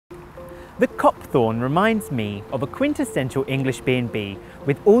The Copthorne reminds me of a quintessential English B&B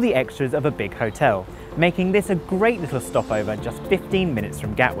with all the extras of a big hotel, making this a great little stopover just 15 minutes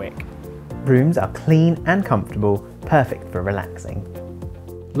from Gatwick. Rooms are clean and comfortable, perfect for relaxing.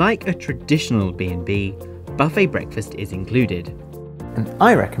 Like a traditional B&B, buffet breakfast is included. And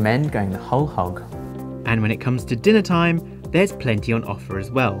I recommend going the whole hog. And when it comes to dinner time, there's plenty on offer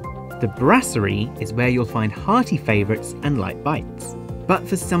as well. The Brasserie is where you'll find hearty favourites and light bites. But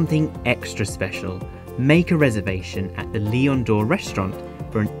for something extra special, make a reservation at the Lion d'Or restaurant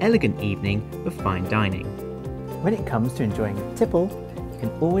for an elegant evening of fine dining. When it comes to enjoying a tipple, you can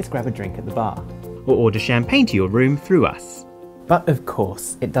always grab a drink at the bar. Or order champagne to your room through us. But of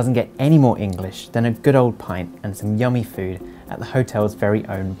course, it doesn't get any more English than a good old pint and some yummy food at the hotel's very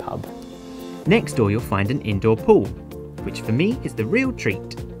own pub. Next door you'll find an indoor pool, which for me is the real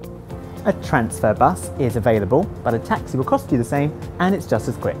treat. A transfer bus is available, but a taxi will cost you the same and it's just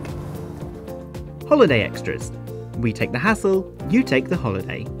as quick. Holiday extras. We take the hassle, you take the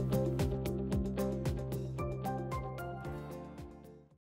holiday.